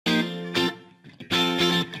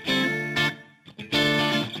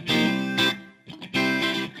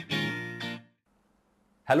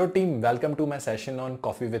Hello team, welcome to my session on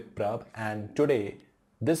Coffee with Prabh, and today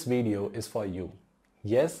this video is for you.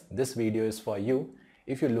 Yes, this video is for you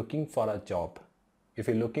if you're looking for a job, if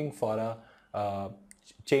you're looking for a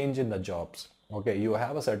change in the jobs. Okay, you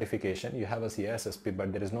have a certification, you have a CISSP,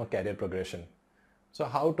 but there is no career progression. So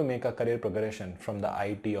how to make a career progression from the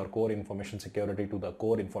IT or core information security to the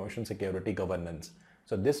core information security governance.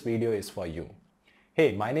 So this video is for you.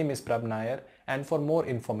 Hey, my name is Prabh Nair, and for more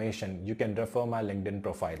information, you can refer my LinkedIn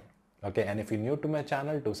profile. Okay, and if you're new to my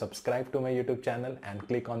channel, to subscribe to my YouTube channel and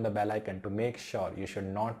click on the bell icon to make sure you should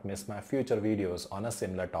not miss my future videos on a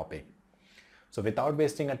similar topic. So without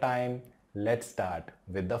wasting a time, let's start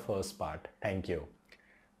with the first part. Thank you.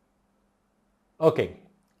 Okay,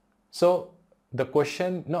 so the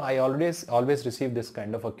question, I always receive this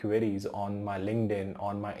kind of a queries on my LinkedIn,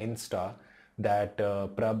 on my Insta, that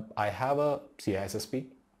Prabh, I have a CISSP,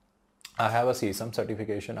 I have a CSM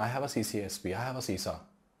certification, I have a CCSP, I have a CISA,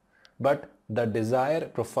 but the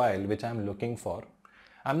desired profile which I'm looking for,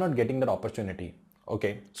 I'm not getting that opportunity.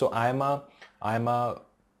 Okay, so I'm a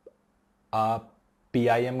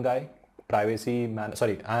PIM guy, privacy man.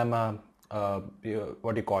 Sorry, I'm a I'm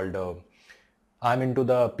into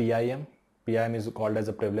the PIM. PIM is called as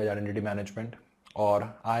a privilege identity management,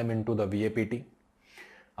 or I'm into the VAPT.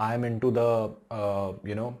 I'm into the,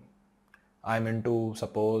 I'm into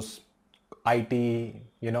suppose IT,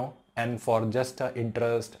 and for just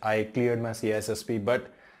interest, I cleared my CISSP,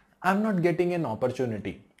 but I'm not getting an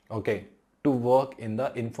opportunity, okay, to work in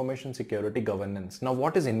the information security governance. Now,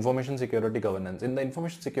 what is information security governance? In the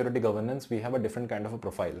information security governance, we have a different kind of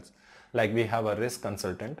profiles. Like we have a risk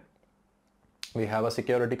consultant, we have a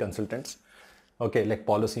security consultants, okay, like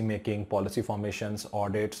policy making, policy formations,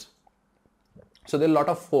 audits. So there are a lot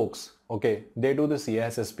of folks, okay, they do the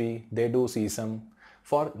CISSP, they do CSM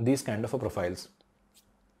for these kind of profiles.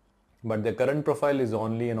 But the current profile is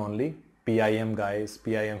only and only PIM guys,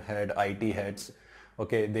 PIM head, IT heads,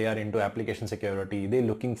 okay, they are into application security, they're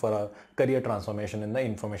looking for a career transformation in the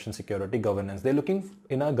information security governance. They're looking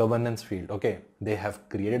in a governance field, okay, they have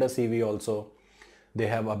created a CV also, they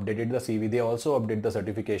have updated the CV, they also update the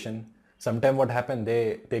certification. Sometime what happened,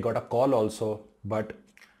 they got a call also, but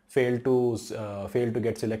failed to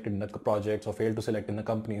get selected in the projects or failed to select in the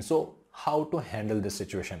company. So how to handle this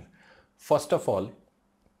situation? First of all,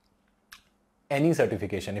 any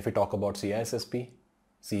certification, if we talk about CISSP,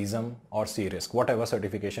 CSM or C-Risk, whatever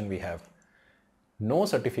certification we have, no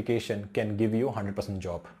certification can give you 100%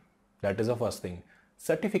 job. That is the first thing.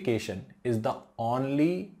 Certification is the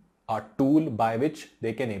only tool by which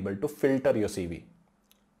they can able to filter your CV.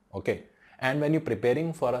 Okay. And when you're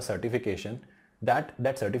preparing for a certification,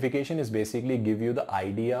 that certification is basically give you the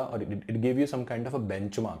idea, or it give you some kind of a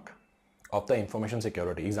benchmark of the information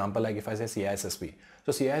security. Example, like if I say CISSP.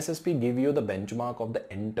 So CISSP give you the benchmark of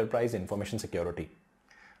the enterprise information security.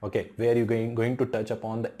 Okay, where you're going to touch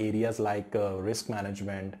upon the areas like risk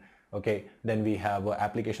management. Okay, then we have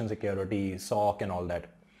application security, SOC and all that.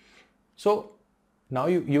 So now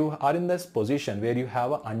you are in this position where you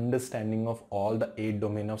have an understanding of all the 8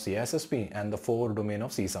 domain of CISSP and the 4 domain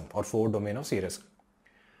of CSM or 4 domain of C-Risk.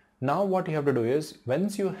 Now what you have to do is,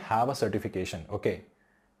 once you have a certification, okay,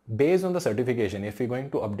 based on the certification, if you're going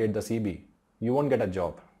to update the CV, you won't get a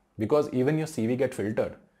job, because even your CV get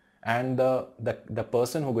filtered, and the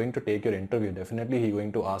person who going to take your interview, definitely he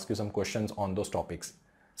going to ask you some questions on those topics.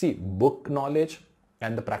 See, book knowledge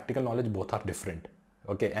and the practical knowledge both are different.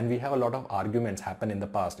 Okay, and we have a lot of arguments happen in the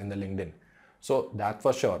past in the LinkedIn. So that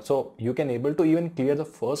for sure. So you can able to even clear the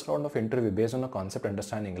first round of interview based on a concept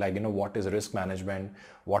understanding, like, what is risk management,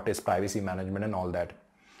 what is privacy management and all that.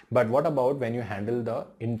 But what about when you handle the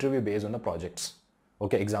interview based on the projects?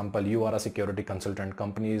 Okay, example, you are a security consultant,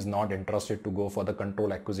 company is not interested to go for the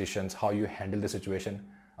control acquisitions, how you handle the situation?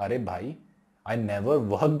 Arey bhai, I never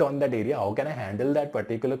worked on that area. How can I handle that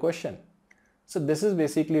particular question? So this is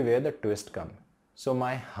basically where the twist comes. So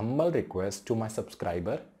my humble request to my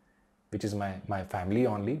subscriber, which is my family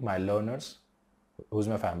only, my learners, who's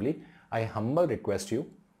my family, I humble request you,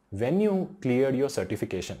 when you cleared your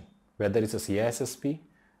certification, whether it's a CISSP,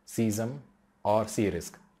 CSM or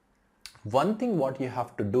C-Risk, one thing what you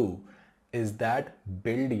have to do is that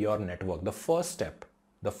build your network. The first step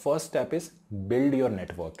is build your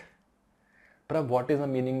network. Prabh, what is the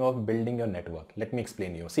meaning of building your network? Let me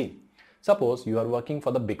explain you. See, suppose you are working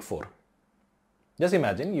for the Big Four. Just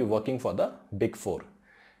imagine you're working for the Big Four,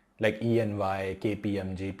 like EY,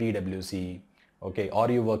 KPMG, PwC, okay,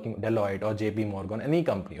 or you're working Deloitte or JP Morgan, any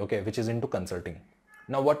company, okay, which is into consulting.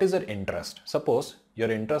 Now, what is your interest? Suppose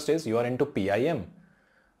your interest is you are into PIM,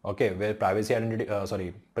 okay, where privilege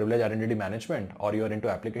identity management, or you are into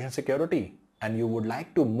application security, and you would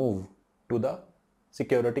like to move to the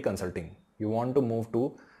security consulting, you want to move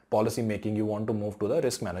to policy making, you want to move to the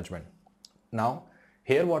risk management. Now,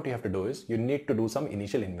 here what you have to do is you need to do some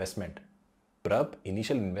initial investment. Prabh,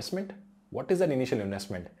 initial investment? What is that initial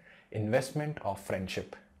investment? Investment of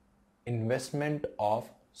friendship, investment of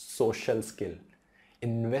social skill,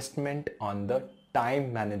 investment on the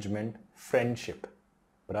time management, friendship.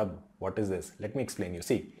 Prabh, what is this? Let me explain you.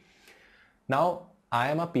 See, now I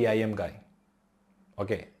am a PIM guy.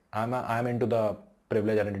 Okay, I'm into the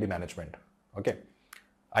privilege identity management. Okay,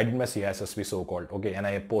 I did my CISSP so-called. Okay, and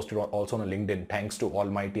I posted also on LinkedIn. Thanks to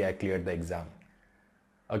Almighty, I cleared the exam.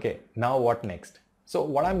 Okay, now what next? So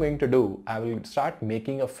what I'm going to do, I will start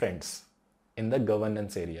making a friends in the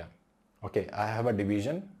governance area. Okay, I have a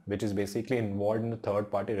division which is basically involved in the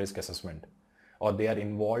third-party risk assessment, or they are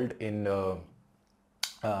involved in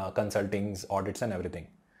consultings, audits and everything.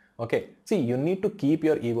 Okay, see, you need to keep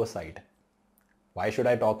your ego side. Why should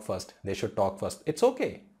I talk first? They should talk first. It's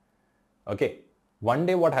okay. Okay, one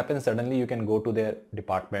day what happens, suddenly you can go to their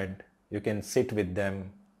department, you can sit with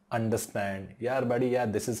them, understand, yeah buddy, yeah,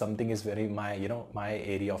 this is something is very my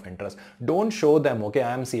area of interest. Don't show them, okay,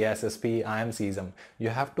 I am CISSP, I am CISM. You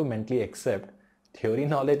have to mentally accept theory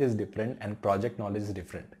knowledge is different and project knowledge is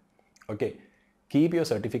different. Okay, keep your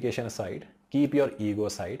certification aside, keep your ego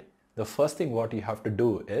aside. The first thing what you have to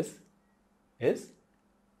do is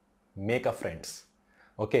make a friends.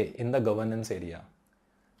 Okay, in the governance area.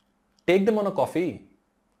 Take them on a coffee.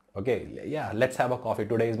 Okay, yeah, let's have a coffee.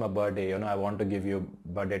 Today is my birthday, I want to give you a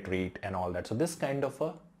birthday treat and all that. So this kind of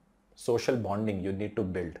a social bonding you need to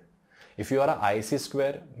build. If you are a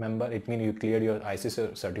IC2 member, it means you cleared your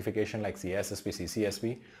IC certification like CISSP,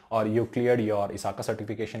 CCSP, or you cleared your ISACA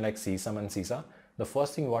certification like CISM and CISA. The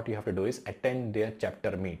first thing what you have to do is attend their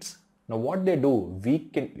chapter meets. Now what they do,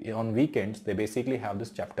 on weekends, they basically have this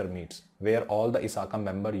chapter meets where all the ISACA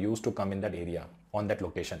member used to come in that area, on that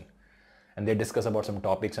location. And they discuss about some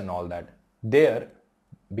topics and all that. There,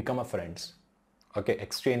 become a friends. Okay,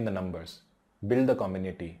 exchange the numbers, build the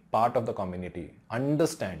community, part of the community,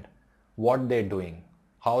 understand what they're doing,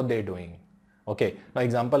 how they're doing. Okay, now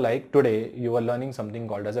example like today, you are learning something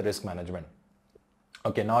called as a risk management.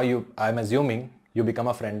 Okay, now I'm assuming you become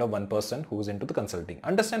a friend of one person who's into the consulting.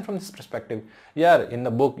 Understand from this perspective. Yeah, in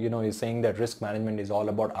the book, he's saying that risk management is all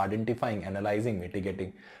about identifying, analyzing,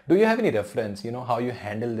 mitigating. Do you have any reference, how you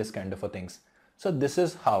handle this kind of things? So this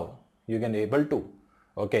is how you can able to,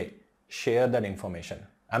 okay, share that information.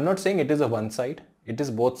 I'm not saying it is a one side, it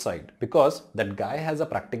is both side, because that guy has a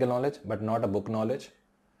practical knowledge, but not a book knowledge.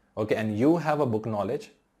 Okay, and you have a book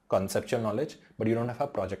knowledge, conceptual knowledge, but you don't have a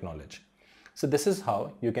project knowledge. So this is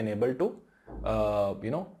how you can able to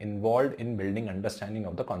involved in building understanding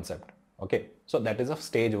of the concept. Okay, so that is a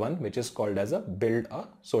stage one, which is called as a build a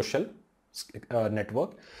social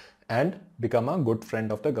network and become a good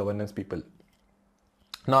friend of the governance people.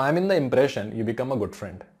 Now I'm in the impression you become a good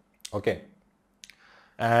friend. Okay,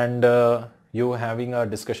 and you having a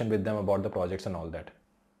discussion with them about the projects and all that.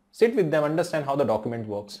 Sit with them, understand how the document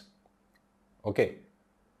works. Okay,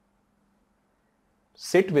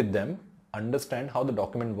 sit with them, understand how the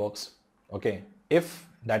document works. Okay, if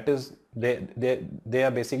that is, they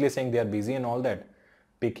are basically saying they are busy and all that,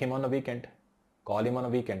 pick him on a weekend, call him on a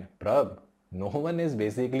weekend. Prabh, no one is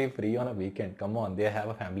basically free on a weekend. Come on, they have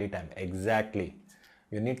a family time. Exactly.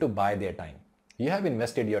 You need to buy their time. You have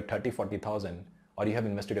invested your 30, 40,000 or you have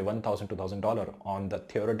invested your $1,000, $2,000 on the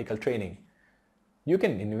theoretical training. You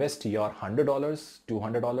can invest your $100,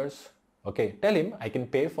 $200. Okay, tell him I can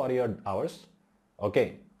pay for your hours.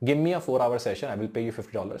 Okay, give me a 4-hour session. I will pay you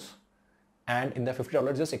 $50. And in the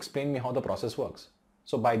 $50, just explain me how the process works.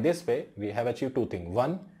 So by this way, we have achieved two things.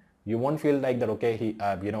 One, you won't feel like that, okay,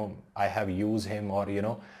 I have used him or,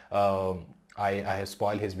 I have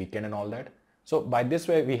spoiled his weekend and all that. So by this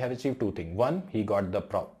way, we have achieved two things. One, he got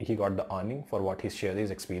the earning for what he shared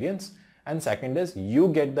his experience. And second is you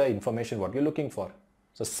get the information what you're looking for.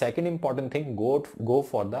 So second important thing, go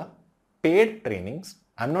for the paid trainings.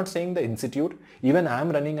 I'm not saying the institute, even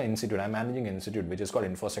I'm running an institute, I'm managing an institute which is called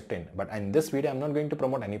InfoSec10, but in this video I'm not going to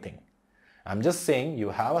promote anything. I'm just saying you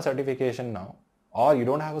have a certification now, or you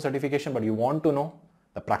don't have a certification but you want to know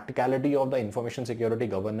the practicality of the information security,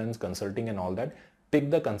 governance, consulting and all that.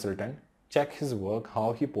 Pick the consultant, check his work,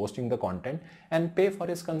 how he posting the content and pay for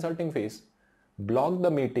his consulting fees. Block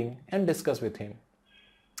the meeting and discuss with him.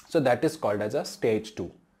 So that is called as a stage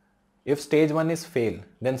 2. If stage 1 is fail,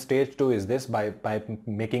 then stage 2 is this by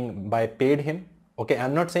paid him. Okay,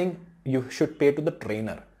 I'm not saying you should pay to the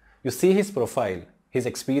trainer. You see his profile, his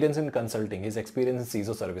experience in consulting, his experience in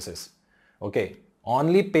CISO services. Okay,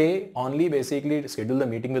 Only basically schedule the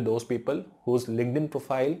meeting with those people whose LinkedIn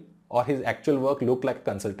profile or his actual work look like a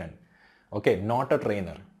consultant. Okay, not a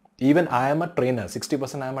trainer. Even I am a trainer,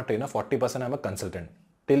 60% I am a trainer, 40% I am a consultant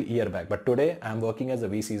till year back. But today I am working as a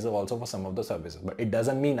VCISO also for some of the services. But it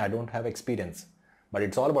doesn't mean I don't have experience, but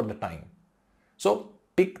it's all about the time. So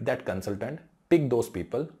pick that consultant, pick those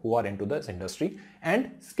people who are into this industry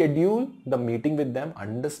and schedule the meeting with them,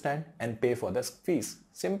 understand and pay for the fees.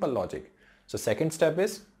 Simple logic. So second step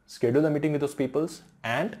is schedule the meeting with those people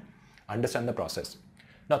and understand the process.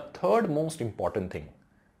 Now third most important thing,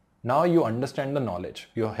 now you understand the knowledge,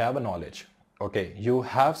 you have a knowledge, okay, you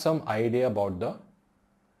have some idea about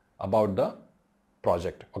the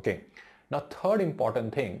project, okay. Now third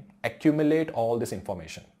important thing, accumulate all this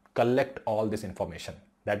information, collect all this information.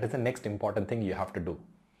 That is the next important thing you have to do.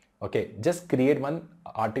 Okay, just create one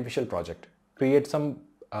artificial project, create some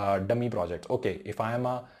dummy projects. Okay, if I'm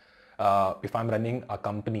running a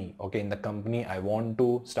company, okay, in the company I want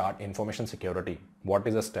to start information security. What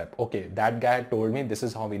is the step? Okay, that guy told me this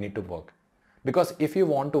is how we need to work. Because if you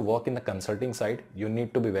want to work in the consulting side, you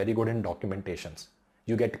need to be very good in documentations.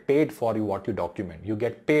 You get paid for what you document. You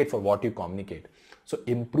get paid for what you communicate. So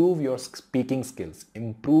improve your speaking skills,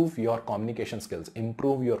 improve your communication skills,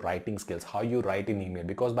 improve your writing skills, how you write in email.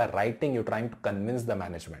 Because by writing, you're trying to convince the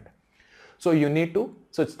management. So you need to,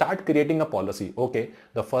 start creating a policy. Okay,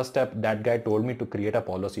 the first step, that guy told me to create a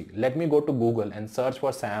policy. Let me go to Google and search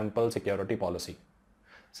for sample security policy,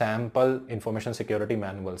 sample information security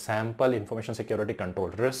manual, sample information security control,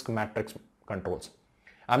 risk matrix controls.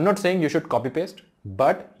 I'm not saying you should copy paste,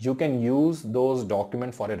 but you can use those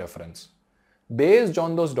documents for a reference. Based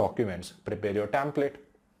on those documents, prepare your template.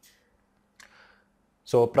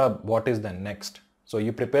 So Prabh, what is the next? So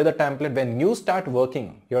you prepare the template. When you start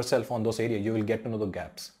working yourself on those areas, you will get to know the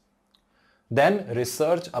gaps. Then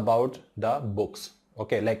research about the books.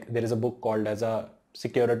 Okay, like there is a book called as a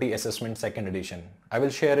Security Assessment Second Edition. I will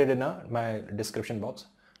share it in my description box.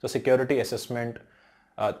 So Security Assessment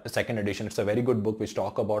Second Edition. It's a very good book which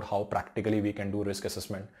talk about how practically we can do risk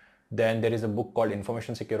assessment. Then there is a book called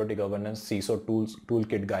Information Security Governance CISO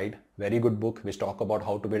Toolkit Guide. Very good book which talk about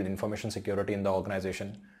how to build information security in the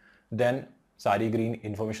organization. Then Sari Green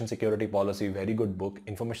Information Security Policy, very good book.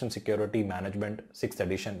 Information Security Management 6th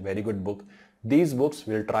edition, very good book. These books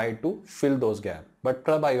will try to fill those gaps. But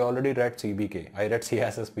Prabh, I already read CBK, I read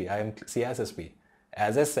CISSP, I am CISSP.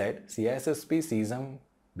 As I said, CISSP, CISM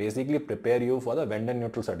basically prepare you for the vendor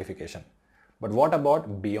neutral certification. But what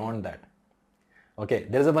about beyond that? Okay,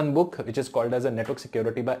 there is a one book which is called as a Network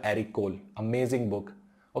Security by Eric Cole. Amazing book.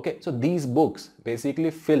 Okay, so these books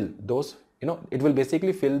basically fill those, it will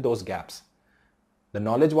basically fill those gaps. The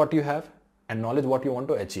knowledge what you have and knowledge what you want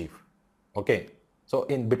to achieve. Okay, so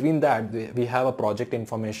in between that, we have a project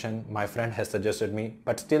information my friend has suggested me,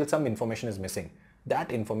 but still some information is missing.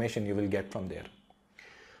 That information you will get from there.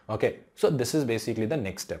 Okay, so this is basically the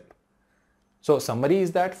next step. So summary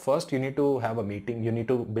is that first you need to have a meeting, you need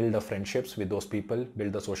to build the friendships with those people,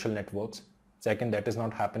 build the social networks. Second, that is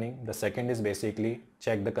not happening. The second is basically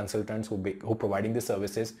check the consultants who providing the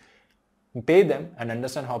services, pay them and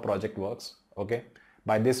understand how project works. Okay,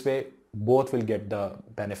 by this way both will get the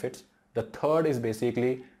benefits. The third is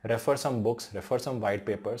basically refer some books, refer some white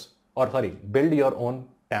papers, build your own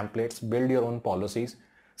templates, build your own policies.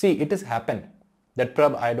 See, it has happened that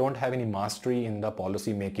Prabh, I don't have any mastery in the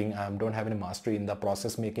policy making, I don't have any mastery in the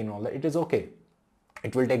process making, all that. It is okay.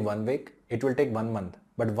 It will take 1 week, it will take 1 month.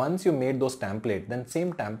 But once you made those templates, then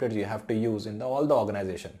same templates you have to use in all the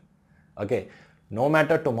organization. Okay, no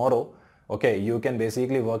matter tomorrow, okay, you can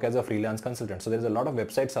basically work as a freelance consultant. So there's a lot of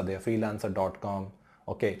websites are there, freelancer.com.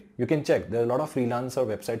 Okay, you can check. There are a lot of freelancer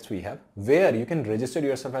websites we have where you can register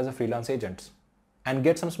yourself as a freelance agent and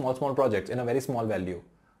get some small projects in a very small value.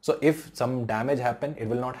 So if some damage happen, it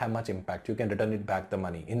will not have much impact. You can return it back the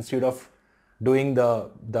money. Instead of doing the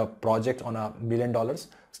project on $1 million,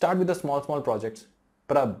 start with the small projects.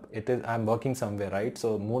 Prabh, I'm working somewhere, right?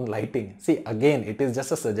 So moonlighting. See, again, it is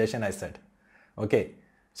just a suggestion I said. Okay,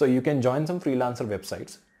 so you can join some freelancer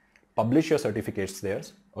websites, publish your certificates there.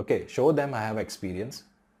 Okay, show them I have experience.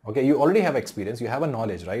 Okay, you already have experience, you have a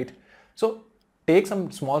knowledge, right? So take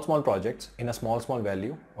some small projects in a small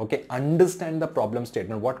value. Okay, understand the problem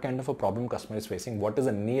statement, what kind of a problem customer is facing, what is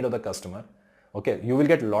the need of the customer. Okay, you will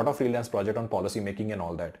get a lot of freelance project on policy making and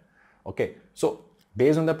all that. Okay, so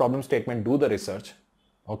based on the problem statement, do the research.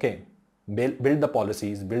 Okay, build the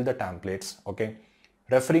policies, build the templates. Okay,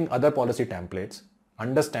 referring other policy templates,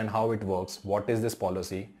 understand how it works, what is this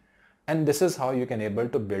policy, and this is how you can able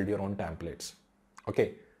to build your own templates.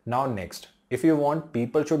 Okay, now next, if you want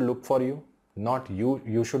people should look for you, not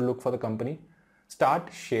you should look for the company. start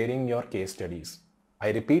sharing your case studies. I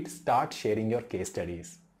repeat, start sharing your case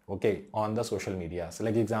studies, okay, on the social media. So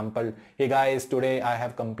like example, hey guys, today I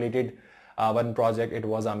have completed one project. It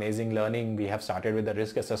was amazing learning. We have started with the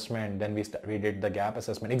risk assessment. Then we did the gap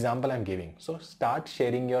assessment. Example I'm giving. So start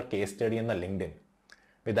sharing your case study in the LinkedIn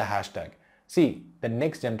with the hashtag. See, the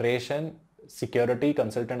next generation security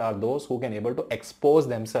consultant are those who can able to expose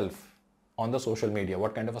themselves on the social media,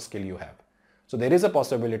 what kind of a skill you have. So there is a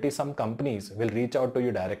possibility some companies will reach out to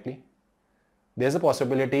you directly. There's a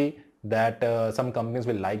possibility that some companies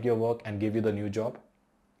will like your work and give you the new job.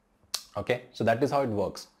 Okay, so that is how it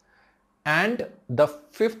works. And the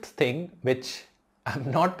fifth thing, which I'm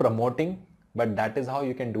not promoting, but that is how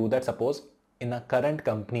you can do that. Suppose in a current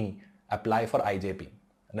company, apply for IJP.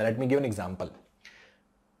 Now let me give an example.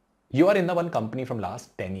 You are in the one company from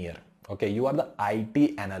last 10 years. Okay, you are the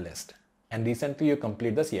IT analyst and recently you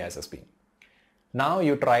complete the CISSP. Now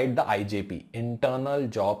you tried the IJP, internal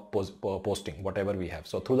job posting, whatever we have.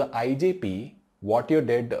 So through the IJP, what you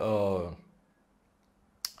did,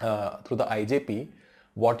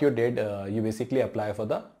 you basically apply for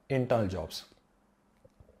the internal jobs.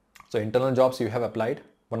 So internal jobs you have applied.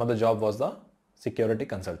 One of the job was the security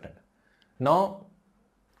consultant. Now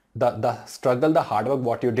the struggle, the hard work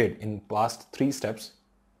what you did in past 3 steps,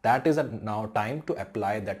 that is now time to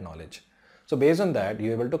apply that knowledge. So based on that,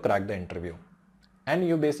 you're able to crack the interview and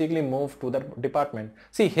you basically move to the department.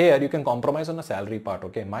 See, here you can compromise on the salary part.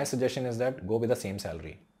 Okay, my suggestion is that go with the same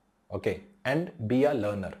salary. Okay, and be a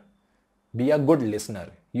learner, be a good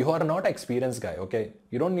listener. You are not an experienced guy. Okay,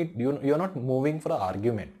 you don't need, you're not moving for an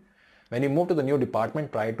argument. When you move to the new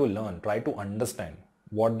department, try to learn, try to understand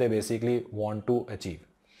what they basically want to achieve.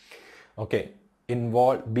 Okay,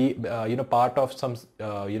 involve, be part of some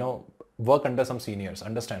work under some seniors,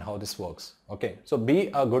 understand how this works. Okay, so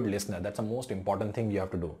be a good listener. That's the most important thing you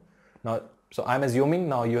have to do. Now, so I'm assuming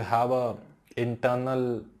now you have a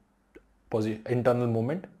internal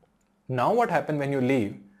movement. Now what happened when you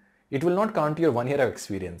leave, it will not count your 1 year of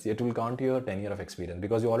experience. It will count your 10 year of experience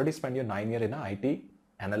because you already spent your 9 year in an IT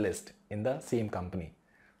analyst in the same company.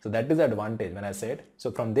 So that is the advantage when I said.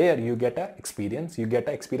 So from there you get a experience, you get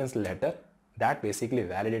an experience letter that basically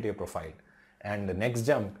validate your profile. And the next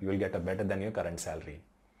jump, you will get a better than your current salary.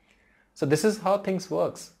 So this is how things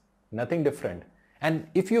works, nothing different. And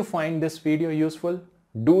if you find this video useful,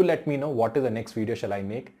 do let me know what is the next video shall I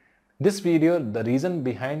make. This video, the reason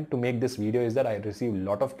behind to make this video is that I receive a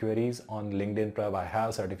lot of queries on LinkedIn. Prabh, I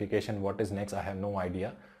have certification, what is next? I have no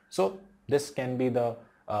idea. So this can be the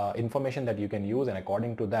information that you can use, and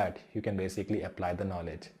according to that, you can basically apply the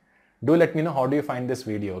knowledge. Do let me know how do you find this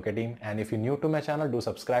video, okay team? And if you're new to my channel, do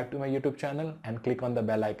subscribe to my YouTube channel and click on the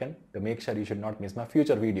bell icon to make sure you should not miss my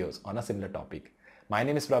future videos on a similar topic. My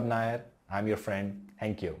name is Prabh Nair. I'm your friend.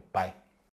 Thank you. Bye.